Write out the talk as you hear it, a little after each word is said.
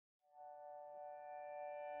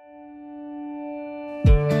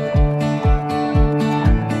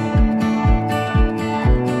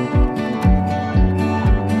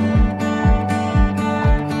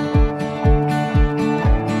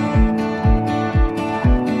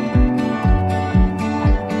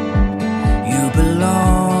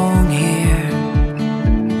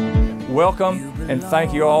welcome and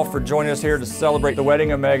thank you all for joining us here to celebrate the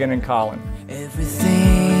wedding of Megan and Colin.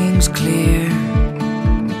 Everything's clear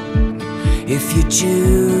if you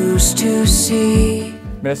choose to see.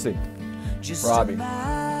 Missy, Robbie,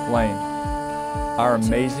 Lane, our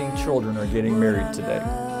amazing children are getting married today.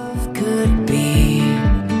 Could be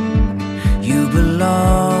you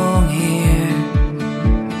belong here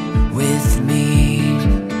with me.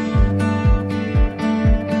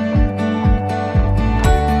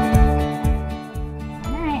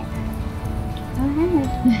 Alright, go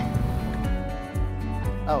ahead.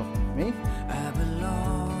 Oh, me? I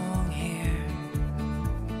belong here.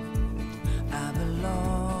 I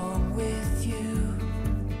belong with you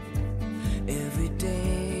every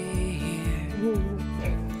day here.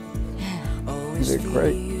 You did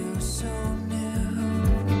great. So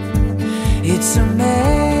new. It's amazing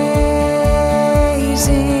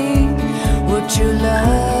what your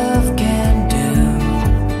love can do.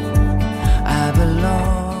 I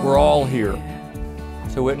belong. We're all here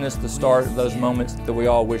to witness the start of those moments that we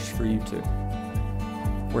all wish for you to.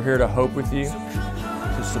 We're here to hope with you,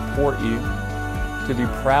 to support you, to be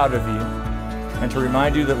proud of you, and to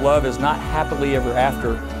remind you that love is not happily ever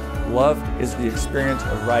after. Love is the experience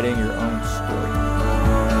of writing your own story.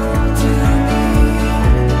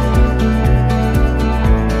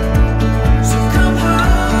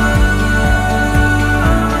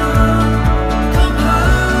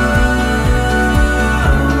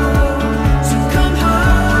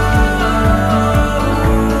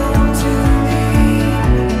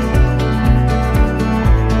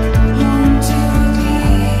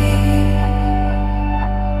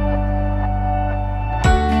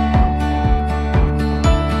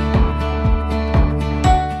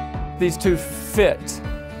 These two fit.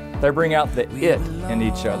 They bring out the it in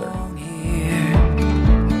each other.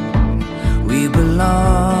 We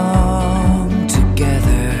belong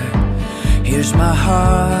together. Here's my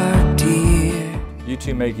heart, dear. You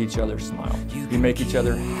two make each other smile. You make each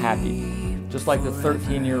other happy. Just like the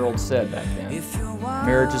 13-year-old said back then.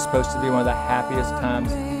 Marriage is supposed to be one of the happiest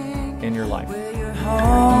times in your life. Where your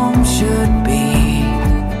home should be.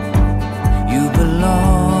 You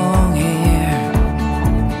belong here.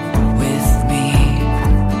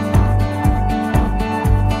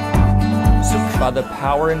 By the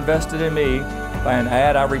power invested in me by an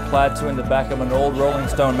ad I replied to in the back of an old Rolling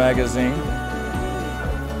Stone magazine,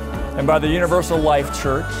 and by the Universal Life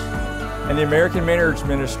Church and the American Marriage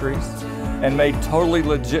Ministries, and made totally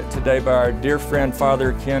legit today by our dear friend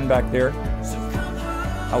Father Ken back there,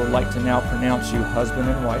 I would like to now pronounce you husband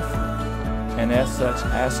and wife, and as such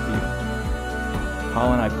ask you,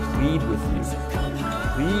 Colin, I plead with you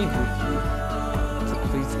to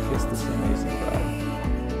please kiss this amazing bride.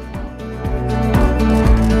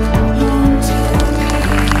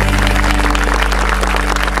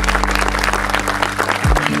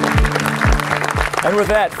 And with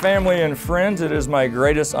that, family and friends, it is my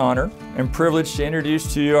greatest honor and privilege to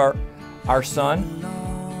introduce to you our son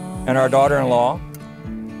and our daughter-in-law,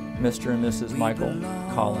 Mr. and Mrs. Michael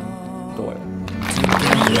Colin Doyle.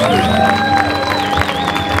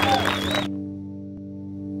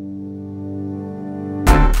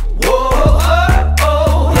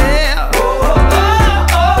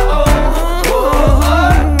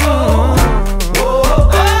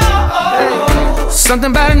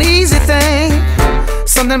 Something about an easy thing,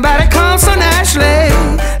 something about it comes so naturally.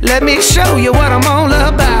 Let me show you what I'm all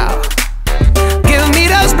about. Give me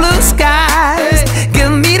those blue skies,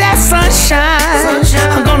 give me that sunshine.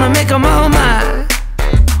 I'm gonna make them all mine.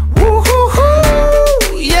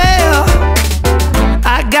 Woo-hoo-hoo, yeah.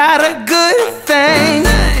 I got a good thing,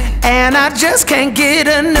 and I just can't get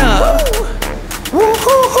enough.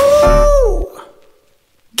 Woo-hoo-hoo.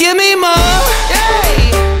 Give me more,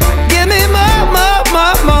 yeah. Give me more.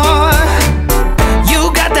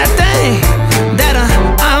 You got that thing that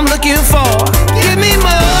I'm looking for. Give me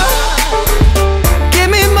more. Give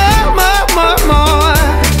me more.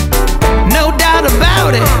 No doubt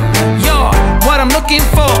about it. You're what I'm looking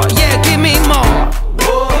for. Yeah, give me more.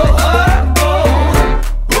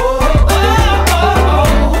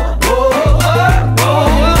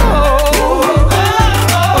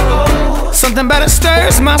 Something about it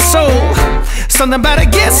stirs my soul. Something about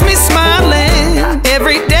it gets me smiling.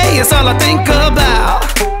 Every day is all I think about.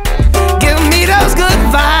 Give me those good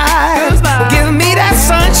vibes. Give me that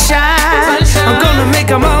sunshine. I'm gonna make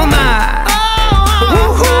them all